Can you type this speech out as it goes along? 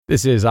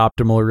This is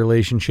Optimal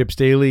Relationships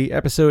Daily,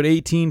 episode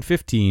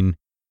 1815,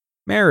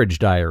 Marriage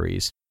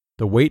Diaries,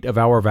 The Weight of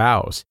Our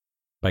Vows,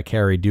 by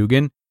Cari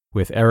Dugan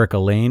with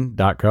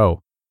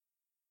Layne.co.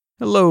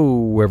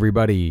 Hello,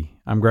 everybody.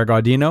 I'm Greg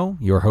Audino,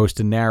 your host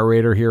and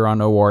narrator here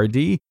on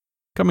ORD,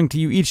 coming to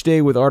you each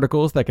day with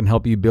articles that can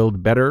help you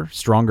build better,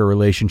 stronger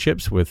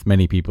relationships with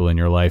many people in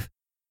your life.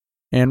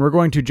 And we're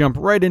going to jump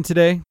right in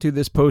today to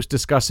this post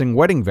discussing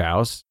wedding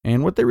vows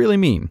and what they really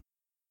mean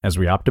as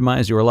we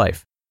optimize your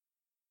life.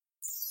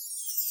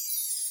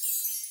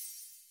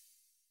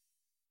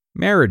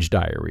 Marriage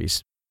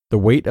Diaries, The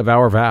Weight of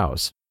Our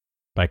Vows,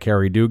 by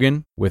Cari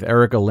Dugan with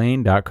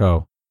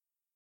Layne.co.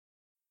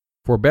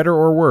 For better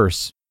or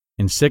worse,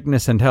 in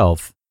sickness and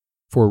health,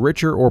 for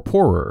richer or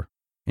poorer,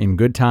 in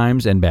good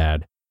times and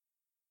bad.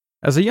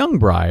 As a young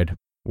bride,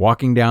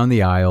 walking down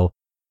the aisle,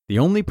 the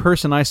only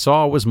person I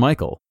saw was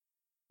Michael.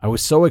 I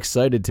was so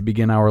excited to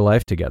begin our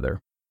life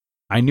together.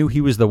 I knew he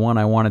was the one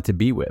I wanted to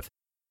be with,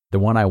 the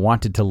one I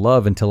wanted to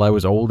love until I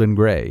was old and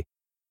gray.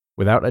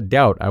 Without a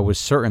doubt, I was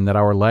certain that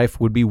our life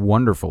would be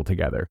wonderful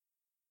together.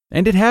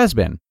 And it has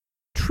been,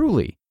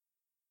 truly.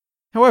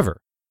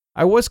 However,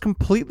 I was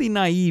completely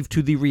naive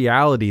to the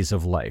realities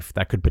of life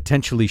that could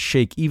potentially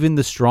shake even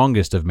the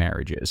strongest of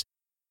marriages.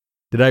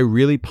 Did I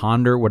really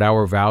ponder what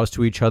our vows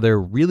to each other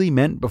really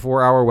meant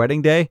before our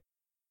wedding day?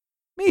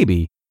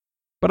 Maybe,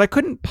 but I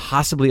couldn't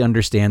possibly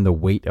understand the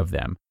weight of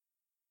them.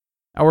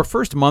 Our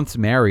first months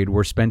married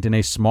were spent in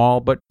a small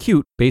but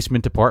cute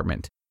basement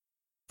apartment.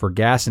 For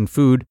gas and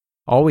food,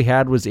 all we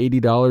had was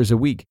 $80 a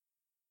week.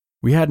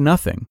 We had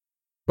nothing,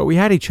 but we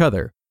had each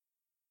other.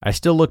 I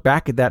still look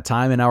back at that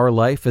time in our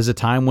life as a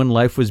time when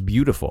life was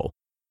beautiful.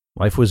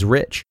 Life was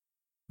rich.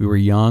 We were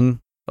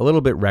young, a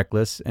little bit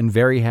reckless, and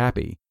very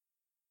happy.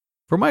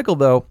 For Michael,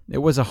 though, it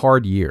was a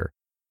hard year.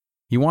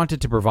 He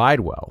wanted to provide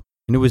well,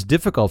 and it was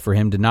difficult for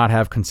him to not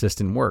have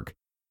consistent work.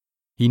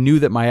 He knew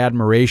that my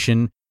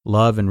admiration,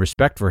 love, and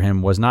respect for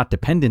him was not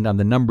dependent on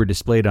the number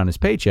displayed on his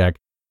paycheck,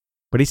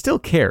 but he still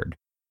cared.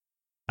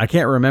 I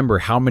can't remember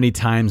how many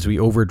times we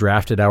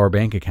overdrafted our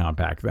bank account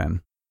back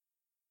then.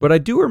 But I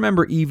do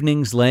remember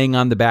evenings laying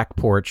on the back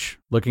porch,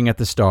 looking at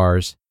the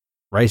stars,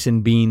 rice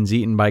and beans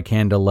eaten by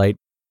candlelight,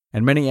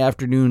 and many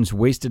afternoons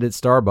wasted at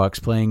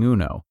Starbucks playing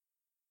Uno.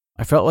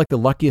 I felt like the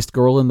luckiest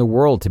girl in the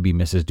world to be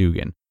Mrs.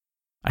 Dugan.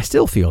 I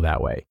still feel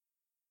that way.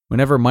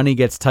 Whenever money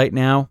gets tight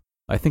now,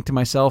 I think to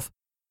myself,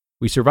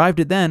 we survived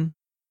it then,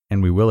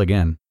 and we will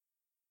again.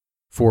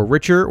 For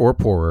richer or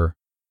poorer.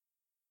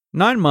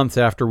 9 months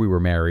after we were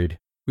married,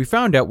 we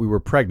found out we were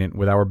pregnant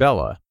with our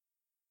Bella.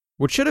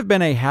 What should have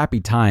been a happy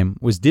time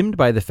was dimmed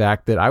by the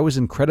fact that I was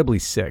incredibly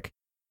sick.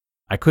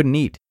 I couldn't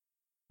eat.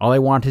 All I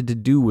wanted to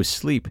do was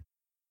sleep.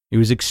 It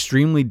was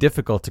extremely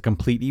difficult to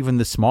complete even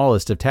the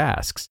smallest of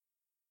tasks.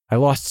 I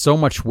lost so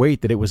much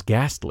weight that it was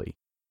ghastly.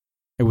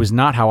 It was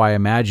not how I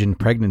imagined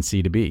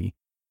pregnancy to be.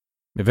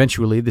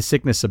 Eventually, the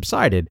sickness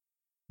subsided,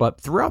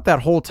 but throughout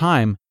that whole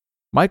time,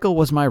 Michael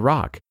was my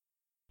rock.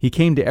 He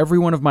came to every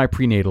one of my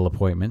prenatal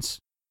appointments.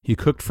 He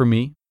cooked for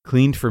me,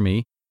 cleaned for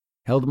me,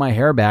 held my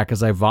hair back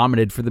as I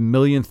vomited for the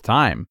millionth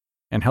time,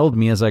 and held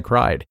me as I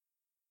cried.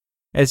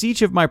 As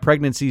each of my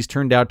pregnancies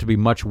turned out to be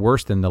much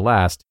worse than the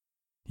last,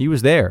 he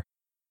was there.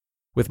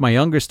 With my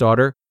youngest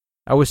daughter,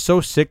 I was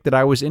so sick that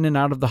I was in and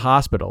out of the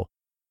hospital.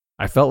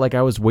 I felt like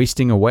I was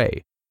wasting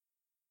away.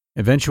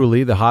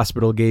 Eventually, the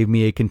hospital gave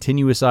me a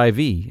continuous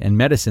IV and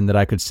medicine that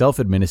I could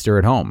self-administer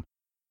at home.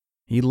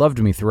 He loved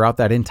me throughout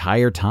that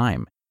entire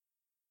time.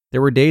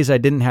 There were days I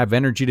didn't have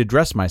energy to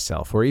dress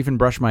myself or even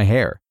brush my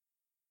hair.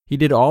 He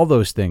did all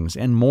those things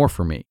and more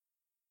for me.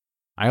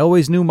 I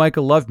always knew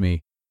Michael loved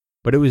me,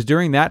 but it was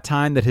during that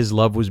time that his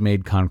love was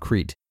made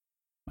concrete.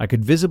 I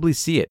could visibly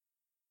see it.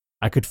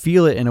 I could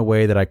feel it in a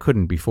way that I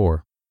couldn't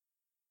before.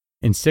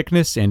 In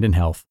sickness and in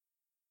health.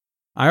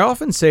 I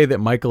often say that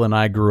Michael and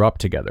I grew up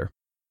together.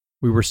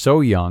 We were so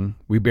young,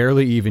 we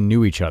barely even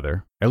knew each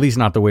other, at least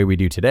not the way we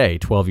do today,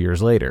 12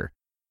 years later.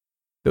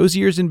 Those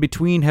years in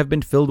between have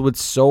been filled with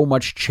so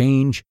much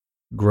change,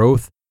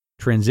 growth,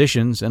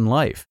 transitions, and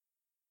life.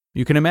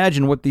 You can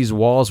imagine what these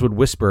walls would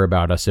whisper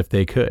about us if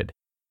they could.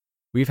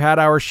 We've had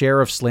our share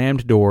of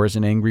slammed doors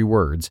and angry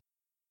words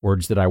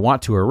that I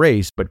want to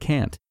erase but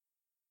can't.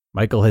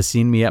 Michael has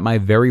seen me at my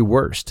very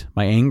worst,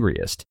 my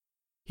angriest.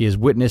 He has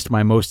witnessed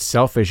my most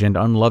selfish and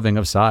unloving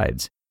of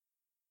sides.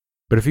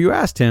 But if you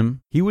asked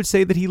him, he would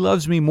say that he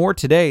loves me more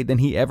today than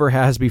he ever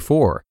has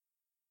before.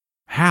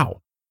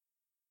 How?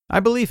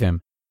 I believe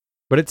him,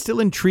 but it still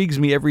intrigues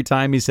me every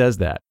time he says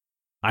that.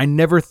 I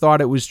never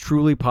thought it was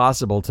truly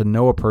possible to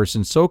know a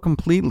person so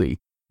completely,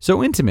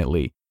 so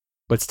intimately,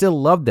 but still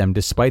love them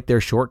despite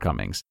their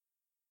shortcomings.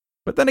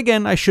 But then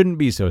again, I shouldn't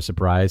be so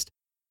surprised.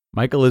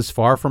 Michael is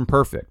far from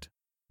perfect,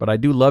 but I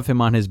do love him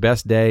on his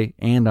best day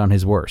and on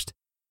his worst.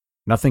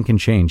 Nothing can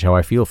change how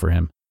I feel for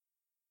him.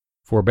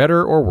 For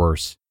better or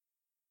worse.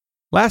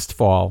 Last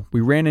fall, we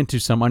ran into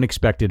some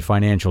unexpected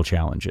financial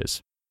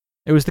challenges.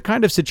 It was the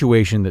kind of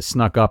situation that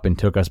snuck up and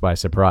took us by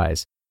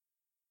surprise.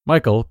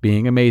 Michael,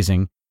 being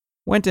amazing,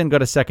 went and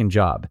got a second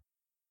job.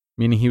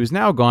 meaning he was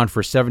now gone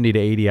for 70 to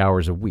 80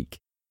 hours a week.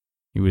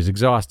 He was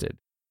exhausted.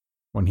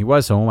 When he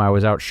was home, I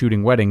was out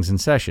shooting weddings and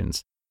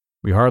sessions.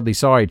 We hardly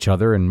saw each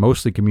other and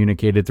mostly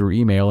communicated through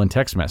email and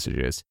text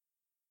messages.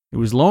 It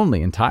was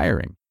lonely and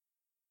tiring.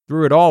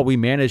 Through it all, we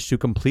managed to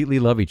completely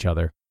love each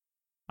other.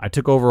 I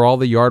took over all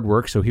the yard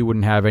work so he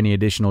wouldn't have any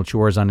additional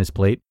chores on his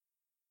plate.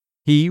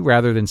 He,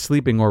 rather than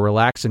sleeping or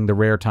relaxing the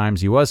rare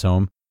times he was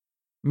home,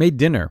 made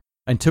dinner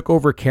and took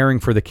over caring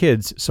for the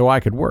kids so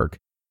I could work.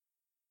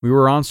 We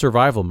were on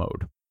survival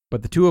mode,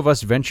 but the two of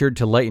us ventured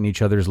to lighten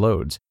each other's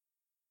loads.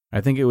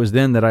 I think it was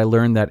then that I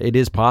learned that it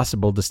is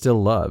possible to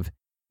still love,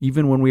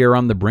 even when we are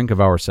on the brink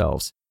of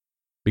ourselves,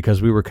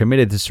 because we were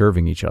committed to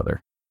serving each other.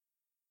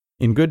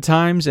 In good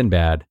times and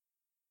bad.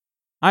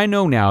 I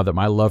know now that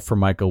my love for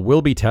Michael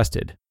will be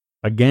tested,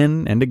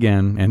 again and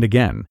again and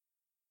again,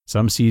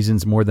 some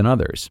seasons more than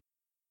others.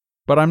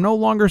 But I'm no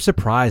longer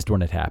surprised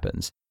when it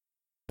happens.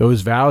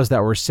 Those vows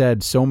that were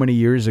said so many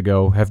years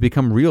ago have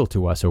become real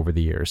to us over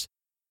the years.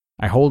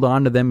 I hold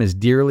on to them as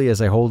dearly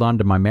as I hold on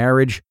to my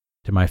marriage,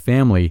 to my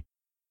family,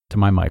 to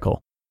my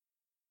Michael.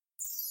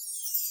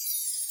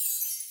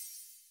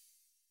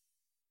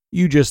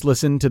 You just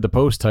listened to the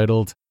post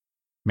titled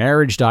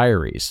Marriage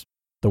Diaries,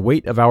 The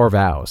Weight of Our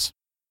Vows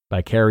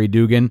by Cari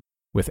Dugan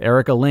with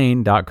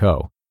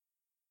Layne.co.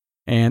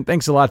 And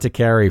thanks a lot to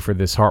Cari for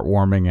this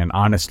heartwarming and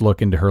honest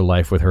look into her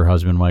life with her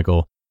husband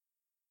Michael.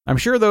 I'm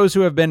sure those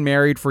who have been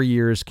married for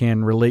years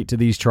can relate to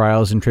these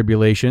trials and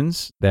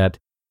tribulations that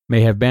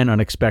may have been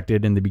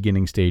unexpected in the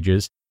beginning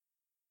stages.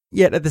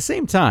 Yet at the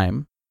same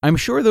time, I'm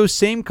sure those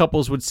same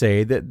couples would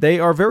say that they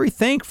are very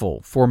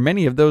thankful for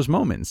many of those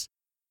moments.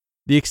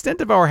 The extent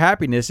of our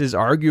happiness is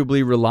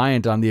arguably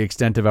reliant on the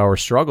extent of our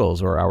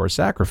struggles or our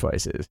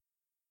sacrifices.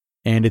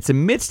 And it's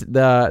amidst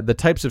the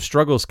types of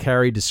struggles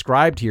Cari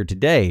described here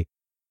today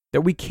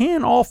that we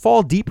can all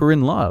fall deeper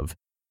in love,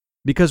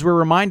 because we're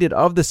reminded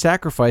of the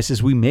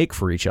sacrifices we make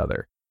for each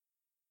other.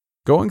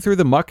 Going through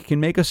the muck can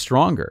make us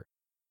stronger.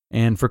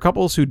 And for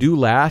couples who do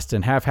last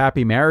and have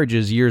happy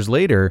marriages years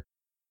later,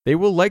 they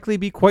will likely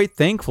be quite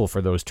thankful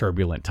for those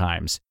turbulent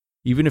times,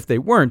 even if they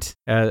weren't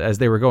as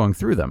they were going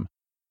through them.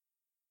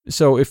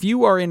 So if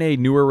you are in a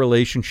newer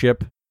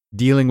relationship,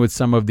 dealing with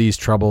some of these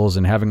troubles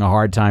and having a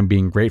hard time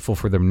being grateful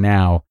for them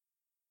now,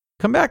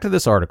 come back to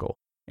this article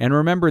and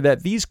remember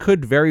that these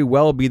could very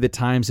well be the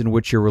times in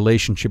which your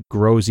relationship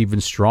grows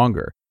even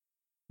stronger,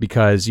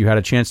 because you had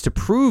a chance to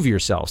prove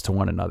yourselves to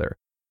one another.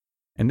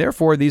 And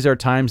therefore, these are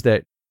times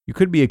that you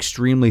could be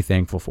extremely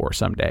thankful for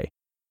someday.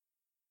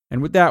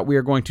 And with that, we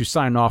are going to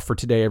sign off for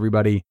today,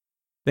 everybody.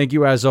 Thank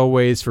you, as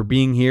always, for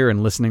being here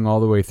and listening all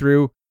the way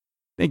through.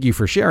 Thank you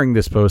for sharing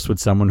this post with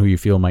someone who you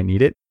feel might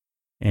need it.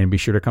 And be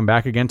sure to come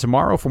back again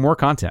tomorrow for more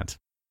content.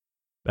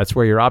 That's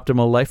where your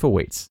optimal life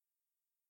awaits.